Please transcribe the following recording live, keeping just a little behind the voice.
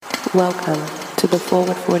Welcome to the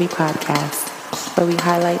Forward 40 podcast, where we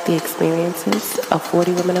highlight the experiences of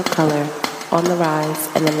 40 women of color on the rise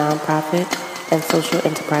in the nonprofit and social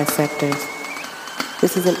enterprise sectors.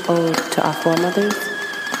 This is an ode to our foremothers,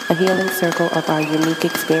 a healing circle of our unique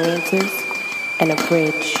experiences, and a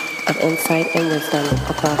bridge of insight and wisdom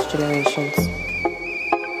across generations.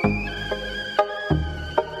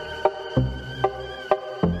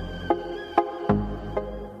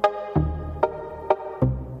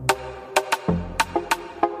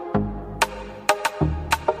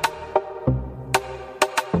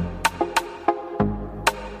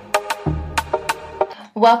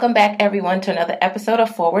 Welcome back, everyone, to another episode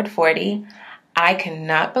of Forward 40. I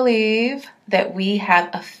cannot believe that we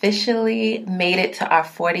have officially made it to our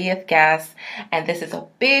 40th guest, and this is a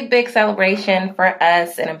big, big celebration for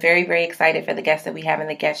us, and I'm very, very excited for the guest that we have in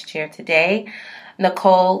the guest chair today,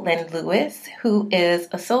 Nicole Lynn Lewis, who is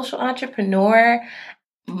a social entrepreneur,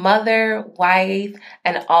 mother, wife,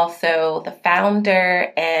 and also the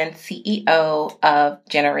founder and CEO of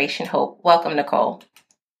Generation Hope. Welcome, Nicole.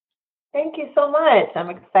 Thank you so much. I'm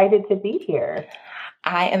excited to be here.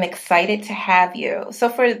 I am excited to have you. So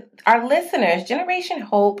for our listeners, Generation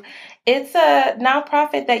Hope, it's a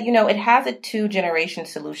nonprofit that, it has a 2-generation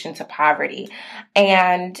solution to poverty.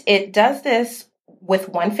 And it does this with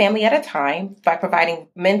one family at a time by providing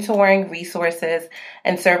mentoring, resources,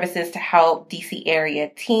 and services to help DC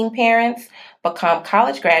area teen parents become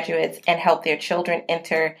college graduates and help their children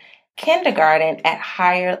enter kindergarten at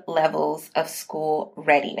higher levels of school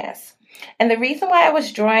readiness. And the reason why I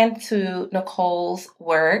was drawn to Nicole's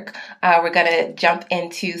work, we're going to jump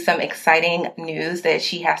into some exciting news that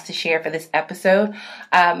she has to share for this episode.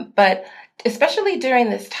 But especially during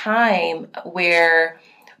this time where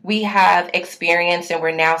we have experienced and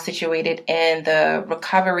we're now situated in the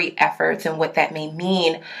recovery efforts and what that may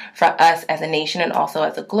mean for us as a nation and also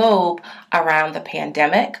as a globe around the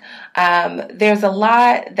pandemic. There's a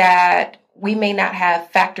lot that we may not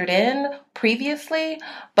have factored in previously,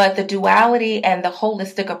 but the duality and the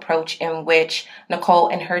holistic approach in which Nicole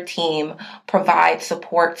and her team provide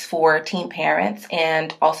supports for teen parents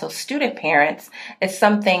and also student parents is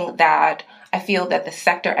something that I feel that the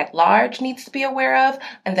sector at large needs to be aware of,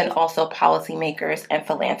 and then also policymakers and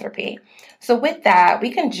philanthropy. So with that,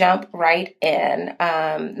 we can jump right in.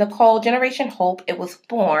 Nicole, Generation Hope, it was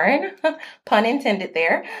born, pun intended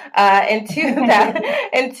there, in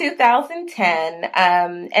 2010.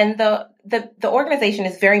 And the organization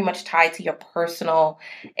is very much tied to your personal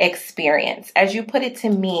experience. As you put it to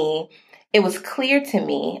me, it was clear to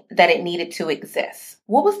me that it needed to exist.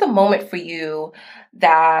 What was the moment for you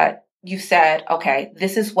that you said, okay,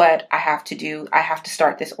 this is what I have to do. I have to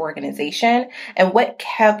start this organization. And what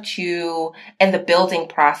kept you in the building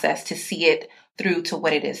process to see it through to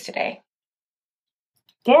what it is today?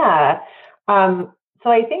 Yeah. So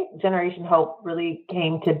I think Generation Hope really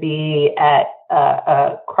came to be at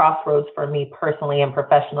a crossroads for me personally and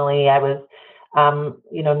professionally. I was,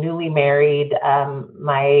 newly married.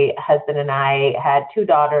 My husband and I had 2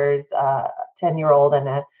 daughters, a 10-year-old and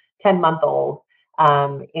a 10-month-old.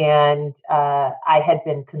 And I had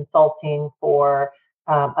been consulting for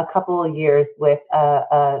a couple of years with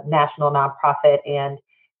a national nonprofit. And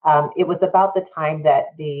it was about the time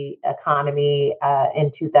that the economy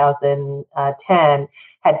in 2010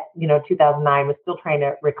 had, 2009 was still trying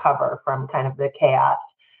to recover from kind of the chaos.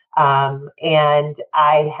 And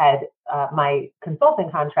I had my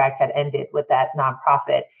consulting contract had ended with that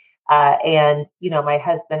nonprofit. And, my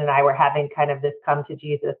husband and I were having kind of this come to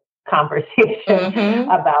Jesus conversation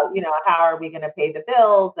about, how are we going to pay the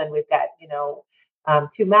bills? And we've got,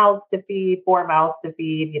 2 mouths to feed, 4 mouths to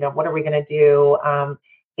feed, what are we going to do?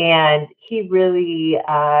 And he really,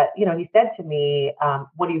 he said to me,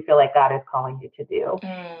 what do you feel like God is calling you to do?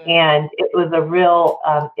 And it was a real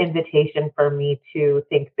invitation for me to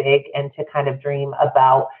think big and to kind of dream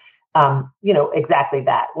about, exactly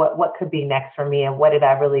that, what could be next for me and what did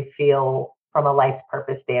I really feel from a life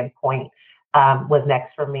purpose standpoint was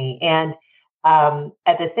next for me. And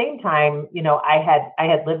at the same time, I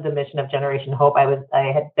had lived the mission of Generation Hope.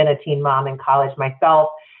 I had been a teen mom in college myself.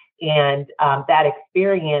 And that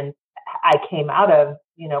experience, I came out of,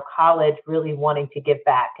 college really wanting to give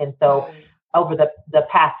back. And so over the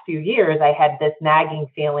past few years, I had this nagging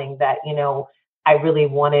feeling that, I really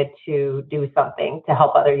wanted to do something to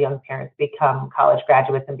help other young parents become college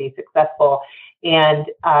graduates and be successful. And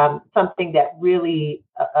something that really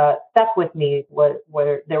stuck with me was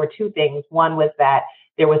where there were 2 things. One was that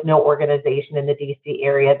there was no organization in the DC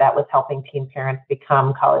area that was helping teen parents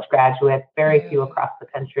become college graduates, very few across the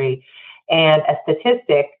country. And a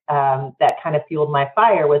statistic that kind of fueled my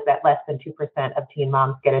fire was that less than 2% of teen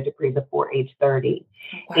moms get a degree before age 30.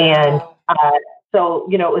 Wow. And so,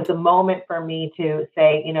 it was a moment for me to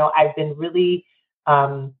say, I've been really,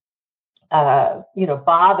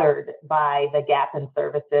 bothered by the gap in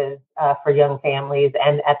services for young families.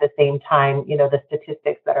 And at the same time, the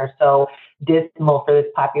statistics that are so dismal for this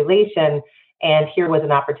population. And here was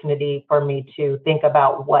an opportunity for me to think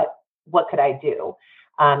about what could I do?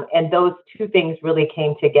 And those two things really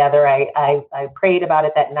came together. I prayed about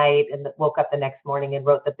it that night and woke up the next morning and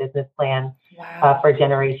wrote the business plan for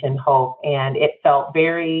Generation Hope. And it felt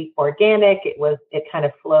very organic. It kind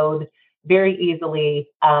of flowed very easily.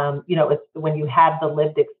 It's when you have the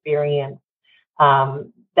lived experience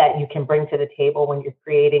that you can bring to the table when you're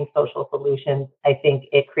creating social solutions. I think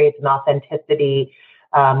it creates an authenticity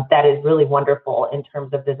that is really wonderful in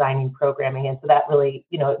terms of designing programming. And so that really,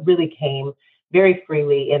 it really came very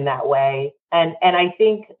freely in that way. And I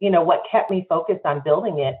think, what kept me focused on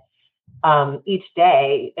building it each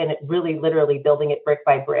day, and it really literally building it brick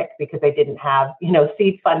by brick, because I didn't have,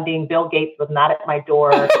 seed funding. Bill Gates was not at my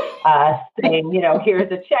door saying,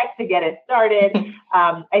 here's a check to get it started.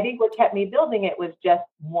 I think what kept me building it was just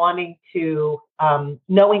wanting to,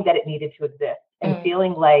 knowing that it needed to exist and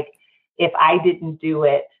feeling like if I didn't do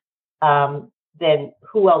it, then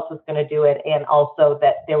who else was going to do it? And also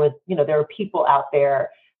that there was, there were people out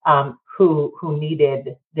there who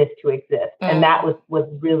needed this to exist. And that was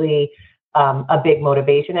really a big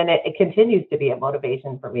motivation. And it continues to be a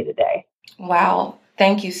motivation for me today. Wow.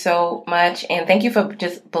 Thank you so much. And thank you for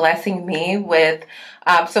just blessing me with,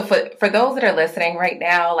 so for those that are listening right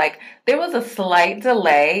now, like there was a slight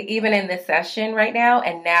delay even in this session right now.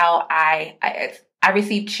 And now I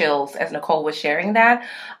received chills as Nicole was sharing that,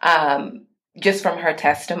 just from her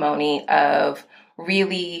testimony of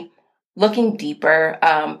really looking deeper,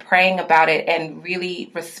 praying about it, and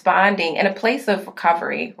really responding in a place of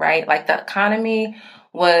recovery, right? Like the economy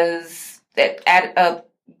was at a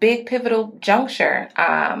big pivotal juncture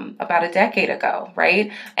about a decade ago,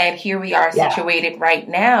 right? And here we are situated right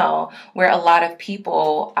now where a lot of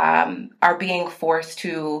people are being forced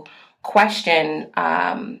to question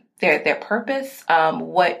their purpose.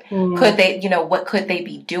 What could they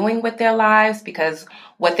be doing with their lives, because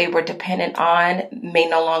what they were dependent on may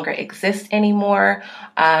no longer exist anymore.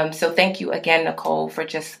 So thank you again, Nicole, for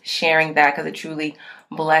just sharing that, because it truly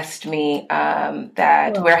blessed me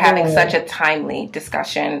that we're having such a timely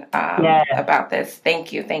discussion about this.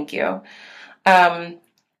 Thank you. And,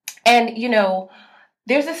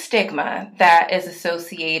 there's a stigma that is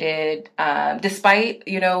associated, despite,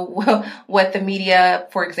 what the media,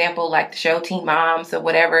 for example, like the show Teen Moms or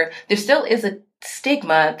whatever, there still is a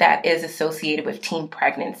stigma that is associated with teen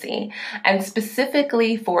pregnancy, and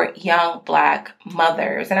specifically for young Black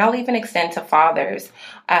mothers. And I'll even extend to fathers.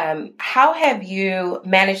 How have you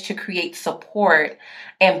managed to create support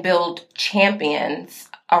and build champions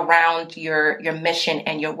around your mission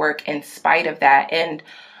and your work in spite of that? And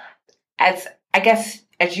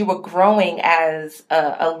as you were growing as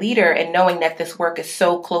a leader and knowing that this work is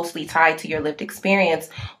so closely tied to your lived experience,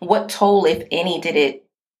 what toll, if any, did it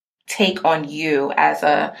take on you as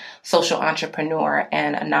a social entrepreneur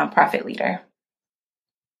and a nonprofit leader?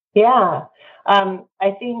 Yeah,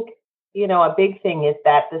 I think, a big thing is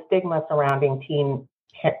that the stigma surrounding teen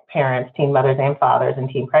parents, teen mothers and fathers, and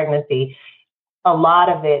teen pregnancy, a lot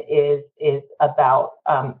of it is about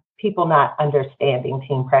people not understanding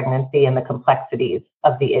teen pregnancy and the complexities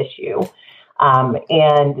of the issue,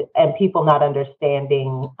 and people not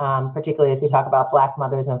understanding, particularly as we talk about Black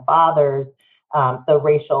mothers and fathers, the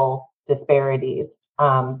racial disparities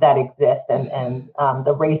that exist, and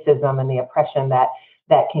the racism and the oppression that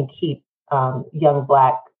can keep young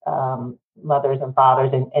Black mothers and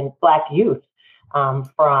fathers and Black youth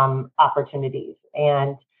from opportunities.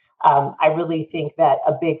 And I really think that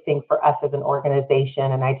a big thing for us as an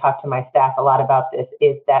organization, and I talk to my staff a lot about this,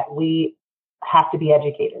 is that we have to be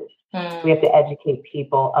educators. We have to educate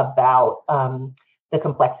people about the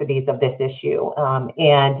complexities of this issue.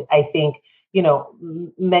 And I think,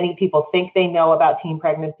 many people think they know about teen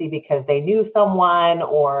pregnancy because they knew someone,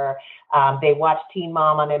 or they watched Teen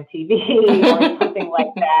Mom on MTV or something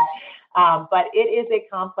like that. But it is a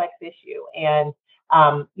complex issue. And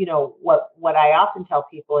what I often tell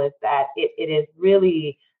people is that it is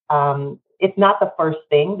really, it's not the first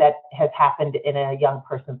thing that has happened in a young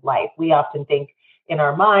person's life. We often think in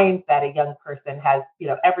our minds that a young person has,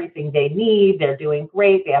 everything they need. They're doing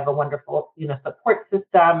great. They have a wonderful, support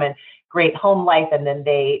system and great home life. And then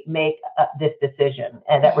they make this decision,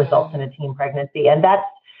 and that results in a teen pregnancy. And that's,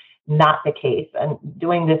 not the case. And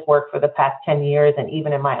doing this work for the past 10 years, and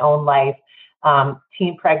even in my own life,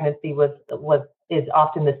 teen pregnancy is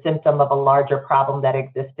often the symptom of a larger problem that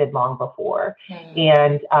existed long before.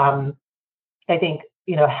 And I think,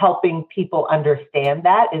 helping people understand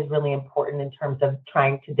that is really important in terms of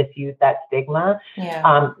trying to diffuse that stigma.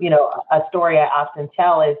 A story I often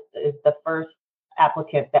tell is the first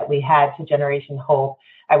applicant that we had to Generation Hope.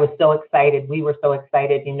 I was so excited. We were so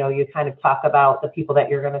excited. You kind of talk about the people that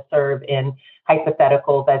you're going to serve in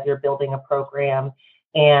hypotheticals as you're building a program.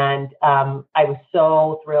 And I was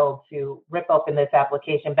so thrilled to rip open this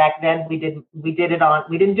application. Back then, we didn't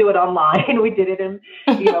do it online. We did it in,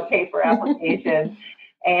 paper applications.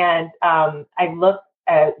 And I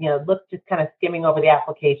looked just kind of skimming over the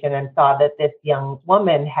application and saw that this young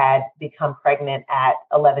woman had become pregnant at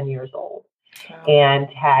 11 years old and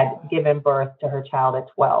had given birth to her child at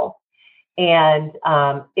 12. And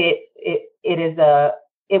it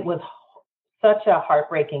was such a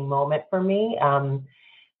heartbreaking moment for me.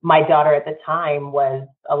 My daughter at the time was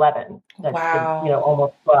 11,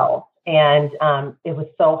 almost 12. And it was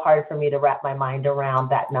so hard for me to wrap my mind around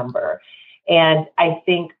that number. And I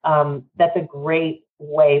think that's a great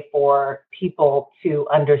way for people to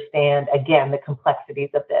understand, again, the complexities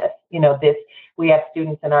of this. We have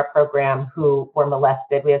students in our program who were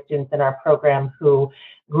molested. We have students in our program who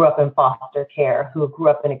grew up in foster care, who grew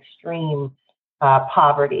up in extreme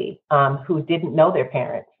poverty, who didn't know their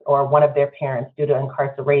parents or one of their parents due to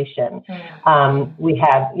incarceration. We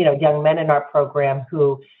have, young men in our program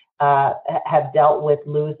who have dealt with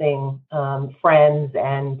losing friends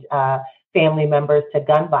and family members to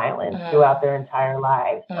gun violence throughout their entire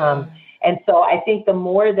lives. And so I think the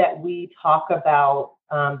more that we talk about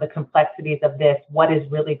the complexities of this, what is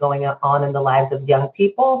really going on in the lives of young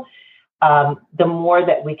people, the more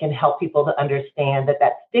that we can help people to understand that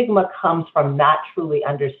stigma comes from not truly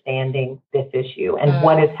understanding this issue and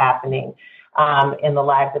what is happening in the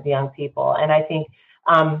lives of young people. And I think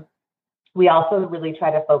we also really try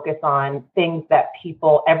to focus on things that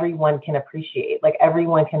everyone can appreciate. Like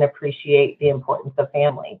everyone can appreciate the importance of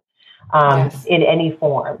family in any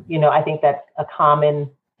form. I think that's a common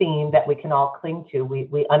theme that we can all cling to.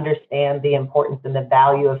 We understand the importance and the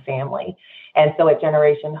value of family. And so at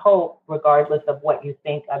Generation Hope, regardless of what you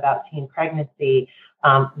think about teen pregnancy,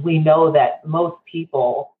 we know that most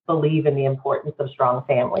people believe in the importance of strong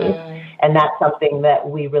families. And that's something that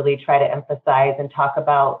we really try to emphasize and talk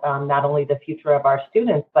about, not only the future of our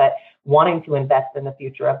students, but wanting to invest in the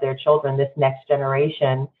future of their children. This next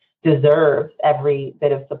generation deserves every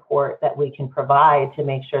bit of support that we can provide to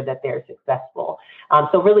make sure that they're successful.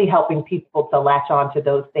 So really helping people to latch on to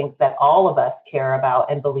those things that all of us care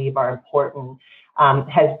about and believe are important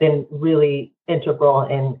has been really integral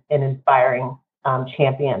in inspiring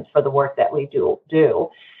champions for the work that we do.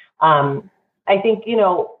 I think,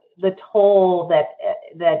 the toll that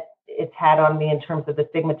it's had on me in terms of the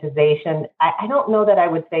stigmatization, I don't know that I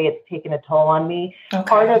would say it's taken a toll on me. Okay.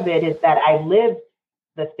 Part of it is that I lived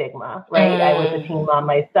the stigma, right? I was a teen mom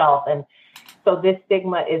myself. And so this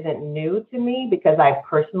stigma isn't new to me because I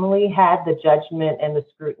personally had the judgment and the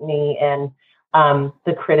scrutiny and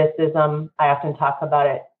the criticism. I often talk about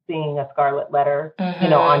it being a scarlet letter,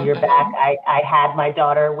 on your back. I had my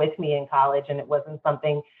daughter with me in college, and it wasn't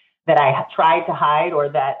something that I tried to hide or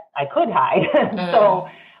that I could hide. So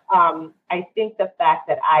I think the fact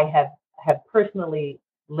that I have personally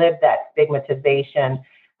lived that stigmatization,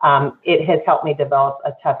 it has helped me develop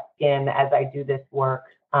a tough skin as I do this work.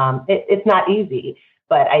 It's not easy,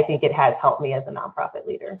 but I think it has helped me as a nonprofit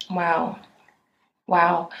leader. Wow.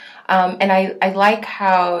 And I like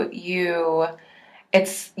how you're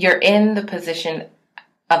in the position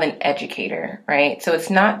of an educator, right? So it's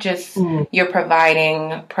not just you're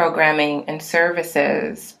providing programming and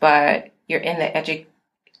services, but you're in the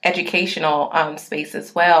educational space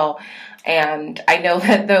as well. And I know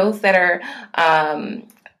that those that are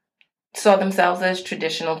saw themselves as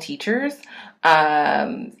traditional teachers,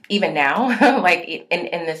 even now, like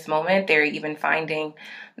in this moment, they're even finding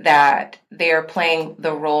that they're playing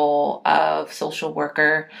the role of social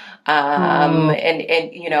worker,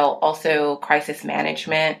 and also crisis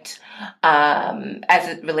management, as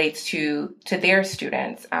it relates to their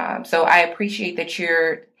students. So I appreciate that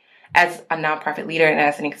you're, as a nonprofit leader and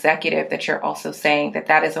as an executive, that you're also saying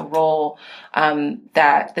that is a role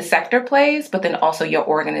that the sector plays, but then also your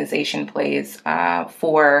organization plays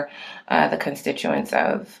for the constituents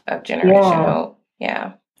of Generation Hope.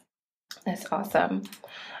 Yeah, that's awesome.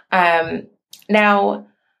 Now,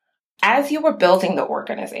 As you were building the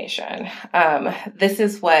organization, this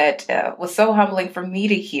is what was so humbling for me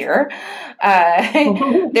to hear.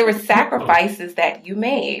 There were sacrifices that you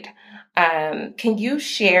made. Can you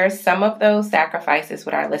share some of those sacrifices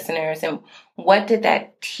with our listeners, and what did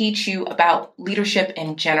that teach you about leadership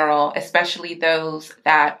in general, especially those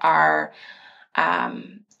that are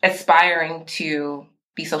aspiring to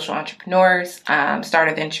be social entrepreneurs, start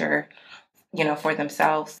a venture, for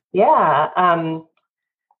themselves? Yeah.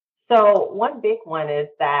 So one big one is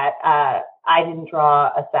that I didn't draw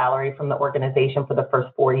a salary from the organization for the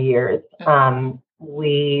first 4 years.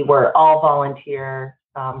 We were all volunteer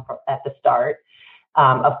at the start,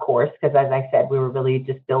 of course, because as I said, we were really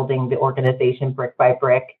just building the organization brick by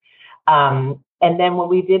brick. And then when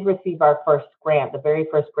we did receive our first grant, the very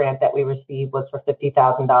first grant that we received was for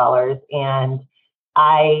 $50,000. And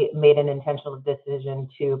I made an intentional decision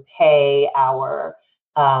to pay our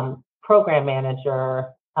program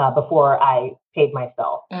manager before I paid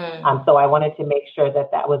myself. So I wanted to make sure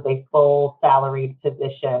that that was a full salaried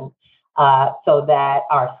position so that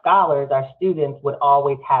our scholars, our students would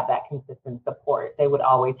always have that consistent support. They would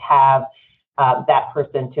always have that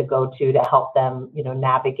person to go to help them,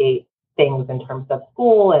 navigate things in terms of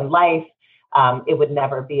school and life. It would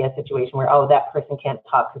never be a situation where, oh, that person can't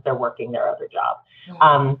talk because they're working their other job.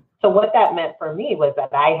 So what that meant for me was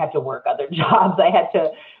that I had to work other jobs. I had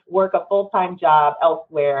to work a full-time job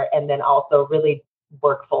elsewhere and then also really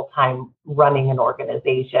work full-time running an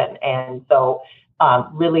organization. And so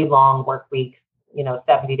really long work weeks,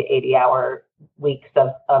 70 to 80 hour weeks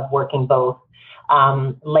of working both,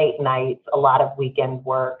 late nights, a lot of weekend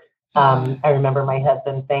work. I remember my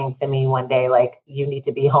husband saying to me one day, like, you need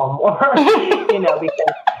to be home more,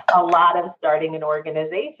 because a lot of starting an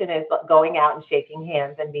organization is going out and shaking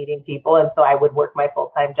hands and meeting people. And so I would work my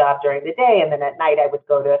full-time job during the day. And then at night I would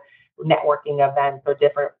go to networking events or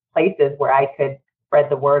different places where I could spread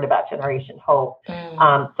the word about Generation Hope.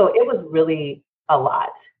 So it was really a lot.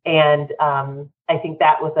 And I think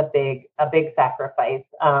that was a big sacrifice.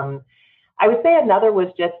 I would say another was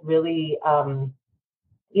just really,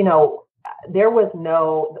 there was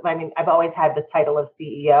I've always had the title of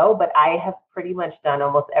CEO, but I have pretty much done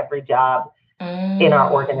almost every job in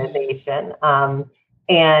our organization.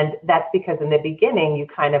 And that's because in the beginning, you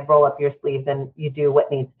kind of roll up your sleeves and you do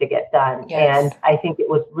what needs to get done. Yes. And I think it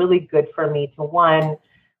was really good for me to, one,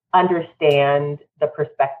 understand the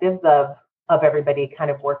perspectives of everybody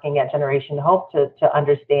kind of working at Generation Hope to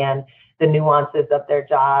understand the nuances of their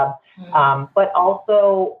job, but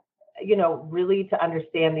also, really to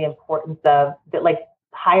understand the importance of that, like,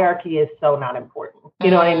 hierarchy is so not important. You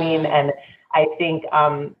know what I mean? And I think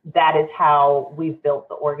that is how we've built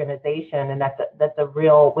the organization. And that's a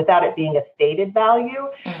real, without it being a stated value,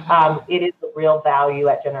 it is a real value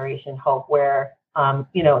at Generation Hope where,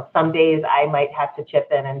 some days I might have to chip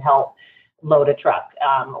in and help load a truck,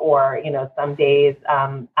 or, some days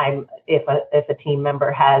if a team member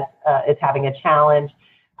is having a challenge,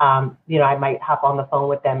 I might hop on the phone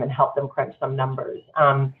with them and help them crunch some numbers.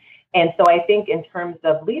 And so I think in terms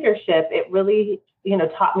of leadership, it really,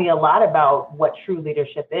 taught me a lot about what true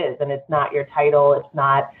leadership is. And it's not your title. It's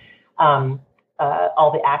not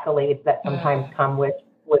all the accolades that sometimes come with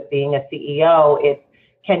being a CEO. It's,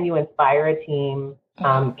 can you inspire a team?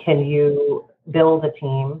 Can you build a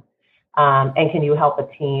team? And can you help a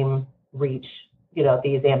team reach,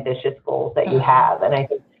 these ambitious goals that you have? And I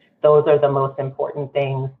think those are the most important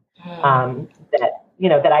things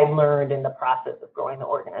that I learned in the process of growing the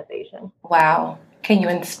organization. Wow. Can you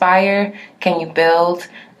inspire? Can you build?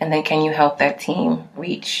 And then can you help that team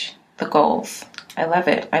reach the goals? I love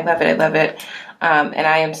it. I love it. I love it. And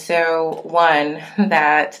I am so one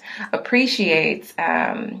that appreciates,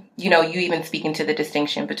 you even speaking to the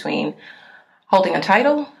distinction between holding a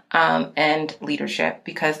title and leadership,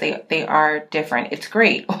 because they are different. It's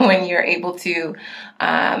great when you're able to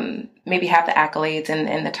maybe have the accolades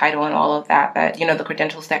and the title and all of that, the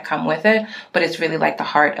credentials that come with it, but it's really like the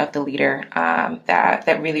heart of the leader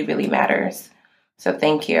that really, really matters. So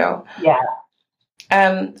thank you. Yeah.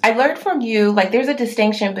 I learned from you, like, there's a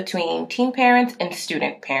distinction between teen parents and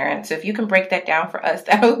student parents. So if you can break that down for us,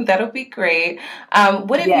 that'll be great.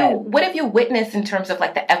 What have you witnessed in terms of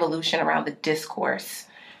like the evolution around the discourse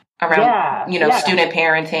around, student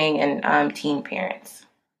parenting and teen parents?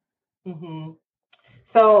 Mm-hmm.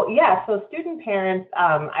 So student parents,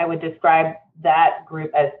 I would describe that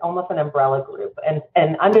group as almost an umbrella group.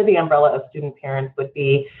 And under the umbrella of student parents would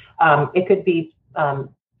be, it could be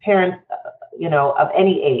parents, of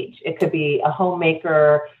any age. It could be a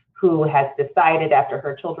homemaker who has decided after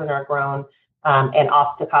her children are grown and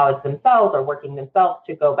off to college themselves or working themselves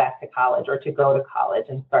to go back to college or to go to college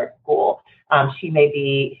and start school. She may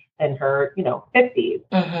be in her, 50s.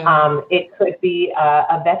 It could be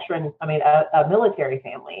a veteran, a military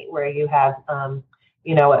family where you have,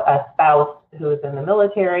 a spouse who is in the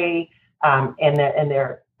military and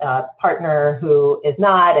their partner who is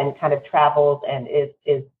not and kind of travels and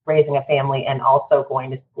is raising a family and also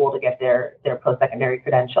going to school to get their post-secondary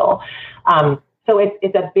credential. So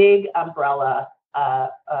it's a big umbrella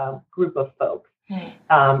group of folks.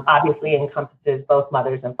 Obviously encompasses both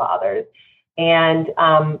mothers and fathers. And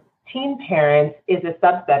teen parents is a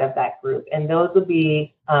subset of that group. And those would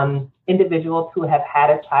be individuals who have had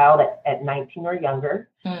a child at 19 or younger.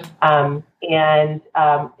 And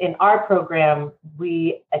in our program,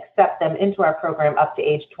 we accept them into our program up to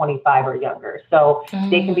age 25 or younger. So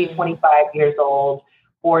they can be 25 years old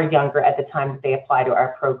or younger at the time that they apply to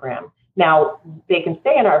our program. Now, they can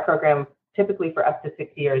stay in our program typically for up to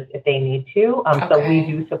 6 years if they need to. So we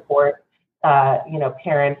do support,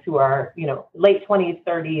 parents who are, late 20s,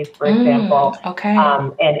 30s, for example,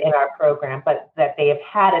 and in our program, but that they have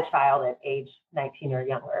had a child at age 19 or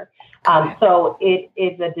younger. So it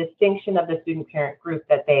is a distinction of the student parent group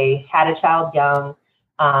that they had a child young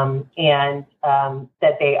and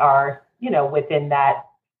that they are, within that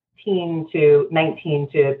teen to 19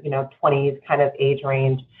 to, 20s kind of age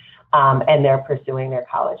range. And they're pursuing their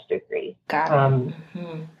college degree. Got it.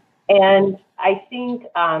 And I think,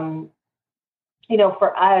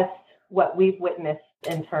 for us, what we've witnessed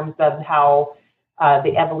in terms of how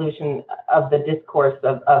the evolution of the discourse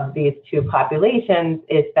of these two populations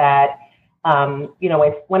is that,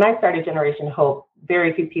 when I started Generation Hope,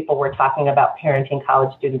 very few people were talking about parenting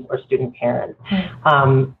college students or student parents.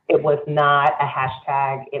 It was not a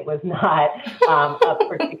hashtag. It was not a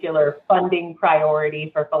particular funding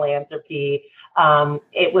priority for philanthropy.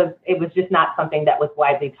 It was just not something that was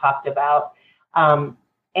widely talked about.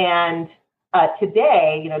 And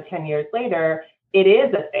today, 10 years later, it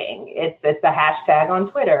is a thing. It's a hashtag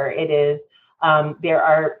on Twitter. It is. There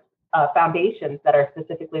are foundations that are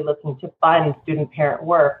specifically looking to fund student parent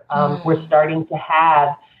work. We're starting to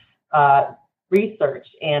have research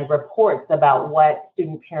and reports about what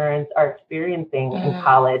student parents are experiencing in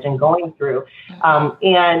college and going through.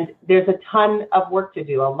 And there's a ton of work to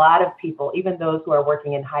do. A lot of people, even those who are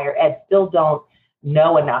working in higher ed, still don't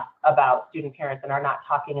know enough about student parents and are not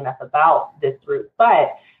talking enough about this group.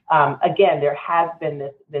 But again, there has been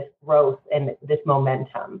this growth and this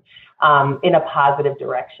momentum in a positive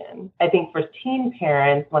direction. I think for teen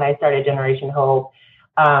parents, when I started Generation Hope,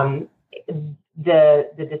 the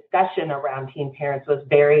discussion around teen parents was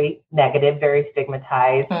very negative, very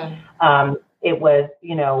stigmatized. It was,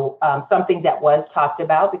 something that was talked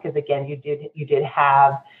about because, again, you did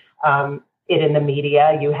have it in the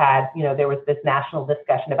media. You had, there was this national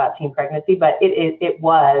discussion about teen pregnancy, but it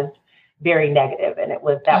was very negative, and that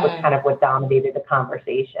was kind of what dominated the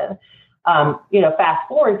conversation. Fast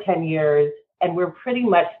forward 10 years, and we're pretty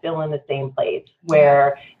much still in the same place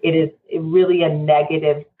where it is really a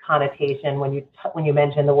negative connotation when you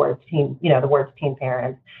mention the words teen, the words teen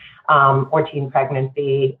parents or teen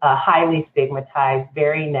pregnancy, highly stigmatized,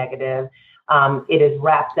 very negative. It is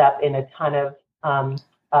wrapped up in a ton of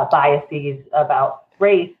biases about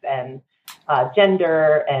race and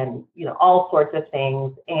gender and, all sorts of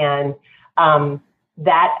things. And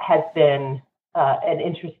that has been an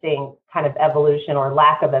interesting kind of evolution or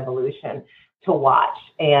lack of evolution to watch.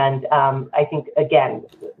 And I think, again,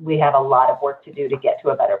 we have a lot of work to do to get to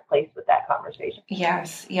a better place with that conversation.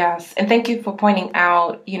 Yes. And thank you for pointing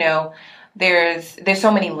out, there's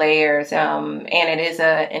so many layers and it is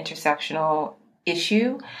a intersectional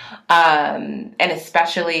issue. And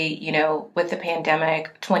especially, with the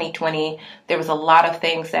pandemic 2020, there was a lot of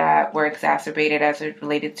things that were exacerbated as it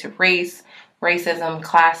related to race, racism,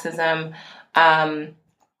 classism.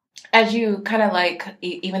 As you kind of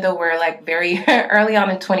even though we're very early on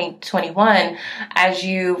in 2021, as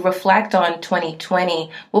you reflect on 2020,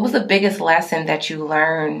 what was the biggest lesson that you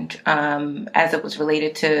learned as it was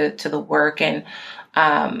related to the work and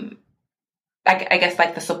I guess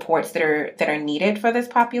the supports that are needed for this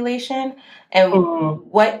population, and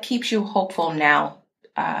what keeps you hopeful now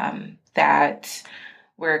that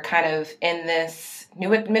we're kind of in this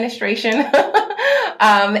new administration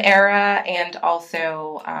era and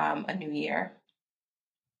also a new year?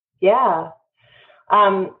 Yeah.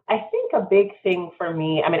 I think a big thing for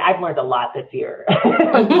me, I've learned a lot this year,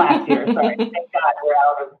 last year, sorry, thank God we're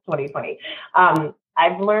out of 2020. I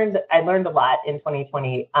learned a lot in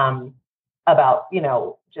 2020 about,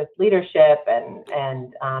 just leadership and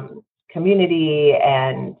community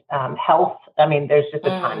and health. There's just a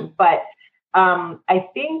ton, but I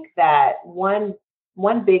think that one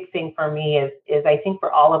big thing for me is I think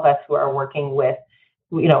for all of us who are working with,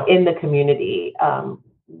 in the community,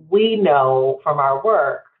 we know from our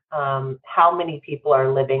work how many people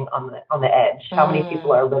are living on the edge, how many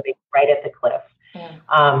people are living right at the cliff.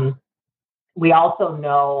 We also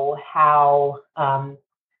know how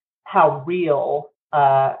real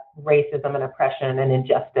racism and oppression and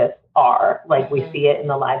injustice are. Like we see it in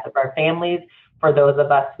the lives of our families. For those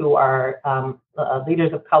of us who are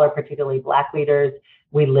leaders of color, particularly Black leaders,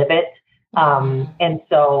 we live it. And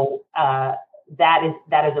so that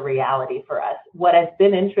is a reality for us. What has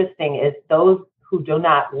been interesting is those who do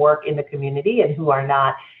not work in the community and who are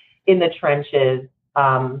not in the trenches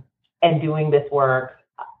and doing this work,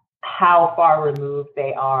 how far removed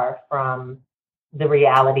they are from the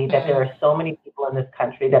reality that there are so many people in this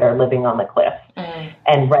country that are living on the cliff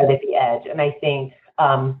and right at the edge. And I think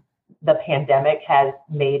the pandemic has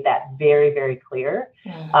made that very, very clear.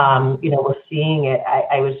 We're seeing it.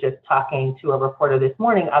 I was just talking to a reporter this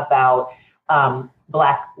morning about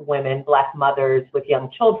Black women, Black mothers with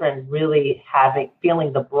young children really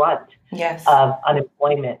feeling the brunt of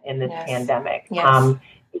unemployment in this pandemic.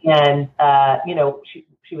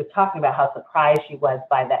 She was talking about how surprised she was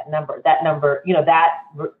by that number. That number, that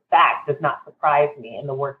fact does not surprise me in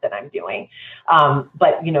the work that I'm doing.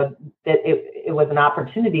 But that it was an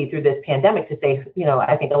opportunity through this pandemic to say,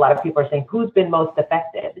 I think a lot of people are saying who's been most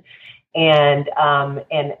affected and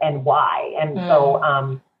why. And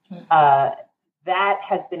so that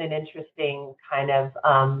has been an interesting kind of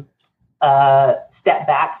step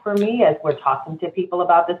back for me as we're talking to people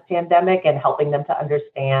about this pandemic and helping them to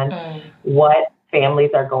understand what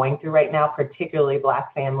families are going through right now, particularly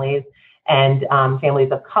Black families and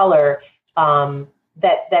families of color,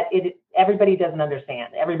 everybody doesn't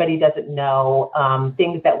understand. Everybody doesn't know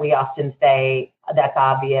things that we often say that's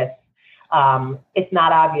obvious. It's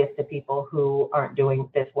not obvious to people who aren't doing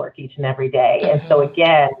this work each and every day. And so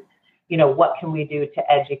again, what can we do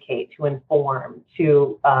to educate, to inform,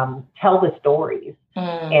 to tell the stories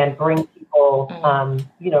and bring people,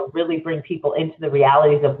 really bring people into the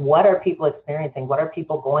realities of what are people experiencing, what are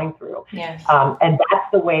people going through. And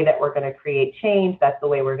that's the way that we're going to create change. That's the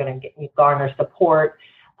way we're going to garner support.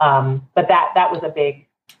 But that was a big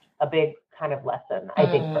kind of lesson, I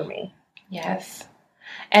think, for me. Yes.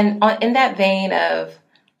 And in that vein of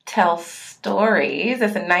tell stories,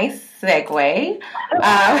 that's a nice segue.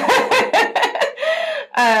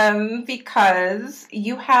 Because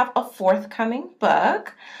you have a forthcoming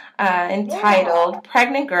book entitled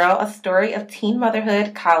Pregnant Girl, A Story of Teen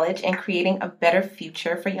Motherhood, College, and Creating a Better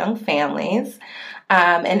Future for Young Families.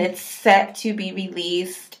 And it's set to be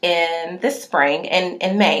released in this spring,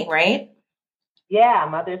 in May, right? Yeah,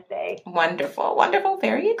 Mother's Day. Wonderful, wonderful.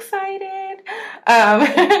 Very excited.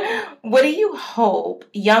 What do you hope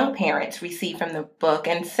young parents receive from the book?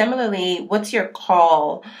 And similarly, what's your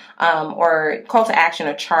call or call to action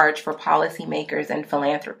or charge for policymakers and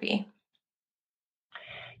philanthropy?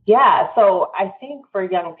 Yeah, so I think for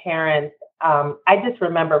young parents, I just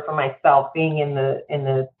remember for myself being in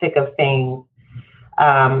the thick of things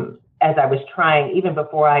as I was trying, even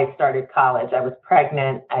before I started college. I was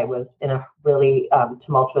pregnant. I was in a really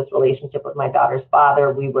tumultuous relationship with my daughter's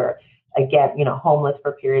father. We were, again, homeless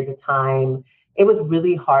for periods of time. It was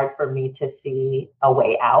really hard for me to see a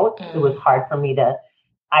way out. It was hard for me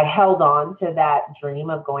I held on to that dream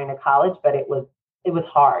of going to college, but it was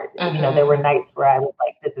hard. There were nights where I was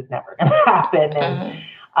like, this is never going to happen.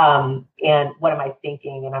 And what am I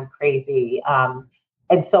thinking? And I'm crazy.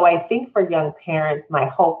 And so I think for young parents, my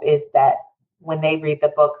hope is that when they read the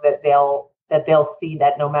book, that they'll see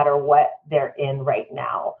that no matter what they're in right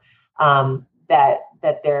now, that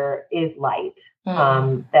there is light,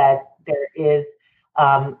 that there is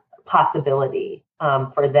possibility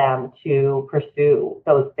for them to pursue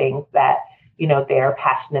those things that they're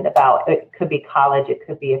passionate about. It could be college, it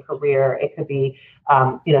could be a career, it could be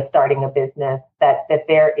starting a business. That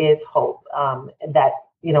there is hope. That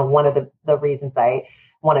one of the reasons I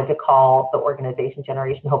wanted to call the organization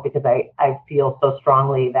Generation Hope, because I feel so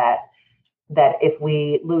strongly that if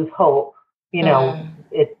we lose hope,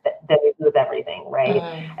 it's that we lose everything, right?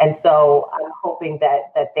 And so I'm hoping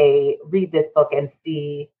that they read this book and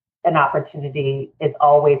see an opportunity is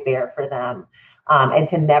always there for them, and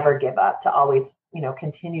to never give up, to always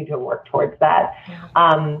continue to work towards that.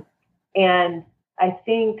 And I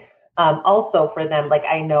think also for them, like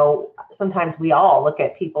I know sometimes we all look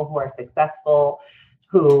at people who are successful,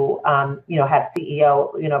 who have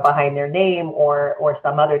CEO behind their name or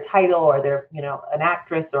some other title, or they're an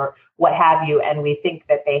actress or what have you, and we think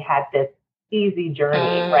that they had this easy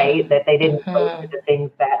journey, right? That they didn't go through the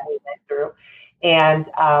things that we went through. And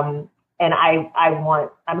I'm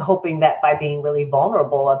hoping that by being really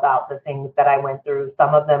vulnerable about the things that I went through,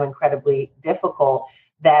 some of them incredibly difficult,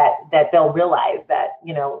 that they'll realize that,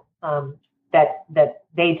 that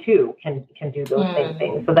they too can do those same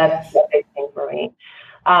things. So that's a big thing for me.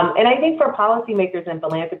 And I think for policymakers and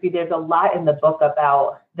philanthropy, there's a lot in the book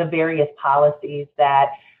about the various policies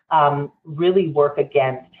that really work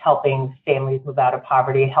against helping families move out of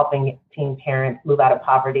poverty, helping teen parents move out of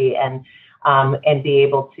poverty, and be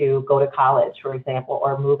able to go to college, for example,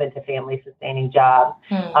 or move into family-sustaining jobs.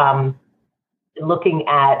 Looking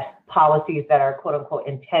at policies that are quote unquote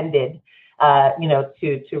intended,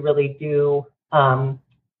 to really do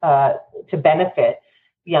to benefit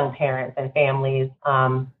young parents and families,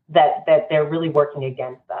 that they're really working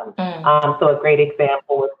against them. So a great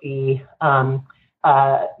example would be,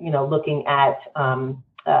 looking at,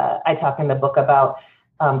 I talk in the book about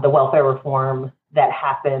the welfare reform that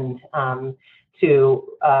happened to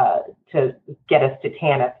get us to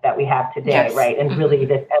TANF that we have today, right? And really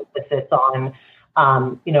this emphasis on,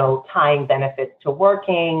 tying benefits to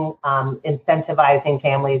working, incentivizing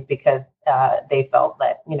families because they felt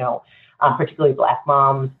that, particularly Black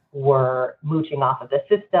moms were mooching off of the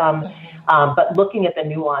system, but looking at the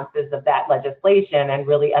nuances of that legislation and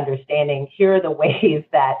really understanding here are the ways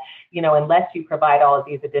that, unless you provide all of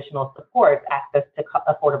these additional supports, access to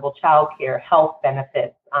affordable childcare, health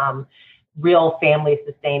benefits, real family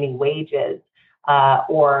sustaining wages,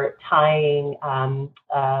 or tying,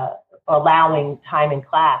 allowing time in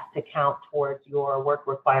class to count towards your work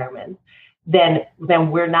requirements, then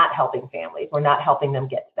we're not helping families. We're not helping them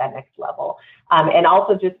get to that next level. And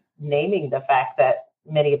also just naming the fact that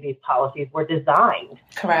many of these policies were designed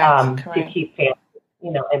to keep families,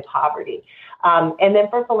 in poverty. And then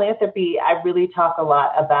for philanthropy, I really talk a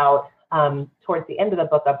lot about, towards the end of the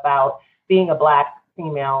book, about being a Black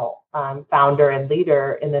female founder and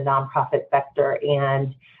leader in the nonprofit sector,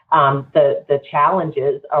 and the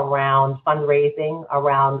challenges around fundraising,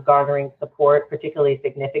 around garnering support, particularly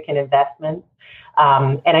significant investments.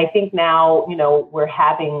 And I think now, we're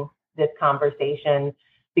having this conversation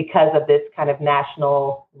because of this kind of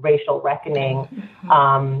national racial reckoning,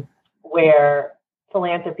 where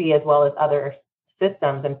philanthropy, as well as other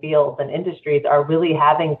systems and fields and industries, are really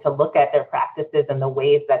having to look at their practices and the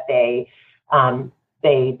ways that they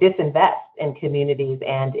disinvest in communities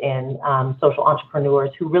and in social entrepreneurs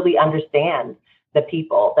who really understand the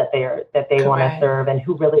people that they want to serve, and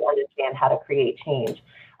who really understand how to create change.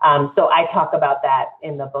 So I talk about that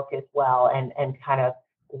in the book as well, and kind of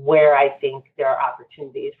where I think there are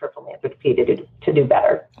opportunities for philanthropy to do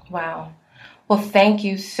better. Wow. Well, thank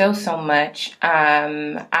you so much.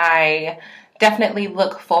 I definitely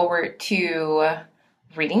look forward to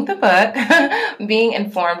reading the book, being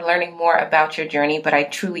informed, learning more about your journey, but I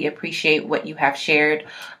truly appreciate what you have shared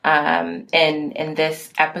in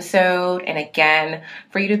this episode. And again,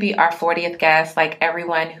 for you to be our 40th guest, like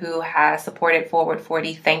everyone who has supported Forward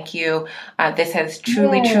 40, thank you. This has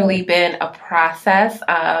truly been a process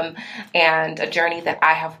and a journey that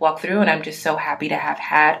I have walked through, and I'm just so happy to have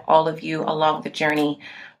had all of you along the journey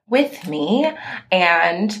with me.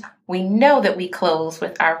 And we know that we close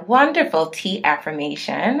with our wonderful T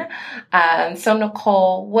affirmation. So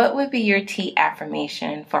Nicole, what would be your T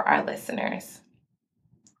affirmation for our listeners?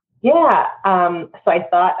 Yeah. So I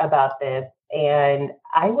thought about this, and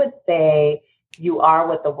I would say you are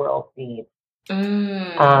what the world needs. I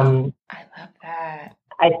love that.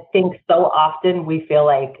 I think so often we feel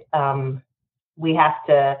like we have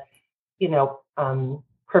to,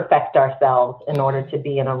 perfect ourselves in order to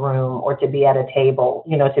be in a room or to be at a table,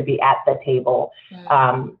 to be at the table,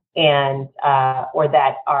 and or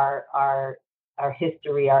that our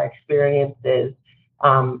history, our experiences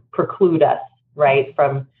preclude us, right,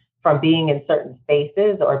 from being in certain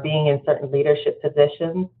spaces or being in certain leadership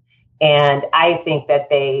positions. And I think that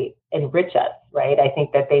they enrich us, right? I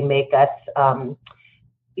think that they make us,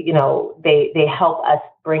 they help us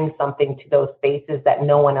bring something to those spaces that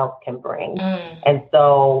no one else can bring. And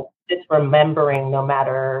so just remembering, no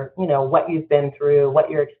matter, what you've been through,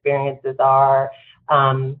 what your experiences are,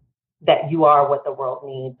 that you are what the world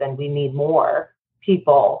needs. And we need more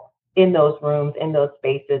people in those rooms, in those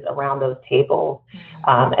spaces, around those tables.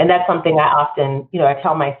 And that's something I often, I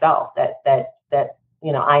tell myself that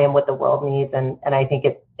I am what the world needs. And I think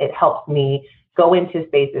it helps me go into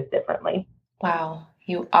spaces differently. Wow.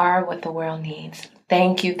 You are what the world needs.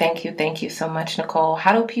 Thank you so much, Nicole.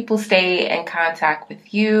 How do people stay in contact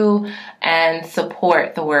with you and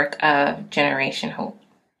support the work of Generation Hope?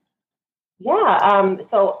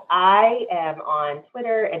 So I am on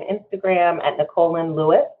Twitter and Instagram at Nicolin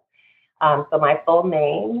Lewis. So my full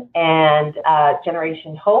name, and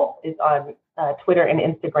Generation Hope is on Twitter and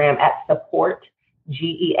Instagram at Support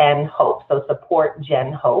GEN Hope. So Support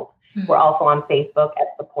Gen Hope. Mm-hmm. We're also on Facebook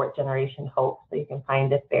at Support Generation Hope, so you can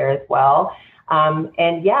find us there as well.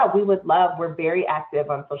 And yeah, we would love. We're very active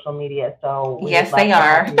on social media, so yes, they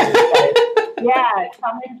are. Yeah,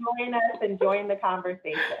 come and join us and join the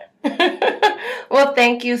conversation. Well,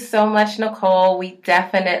 thank you so much, Nicole. We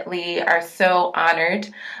definitely are so honored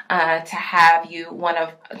to have you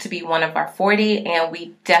to be one of our 40, and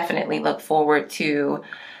we definitely look forward to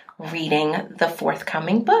reading the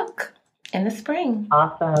forthcoming book in the spring.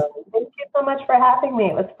 Awesome. Thank you so much for having me.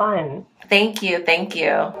 It was fun. Thank you. Thank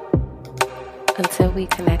you. Until we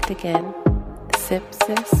connect again, sip,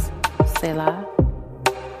 sis, Selah,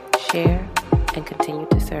 share, and continue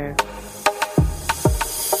to serve.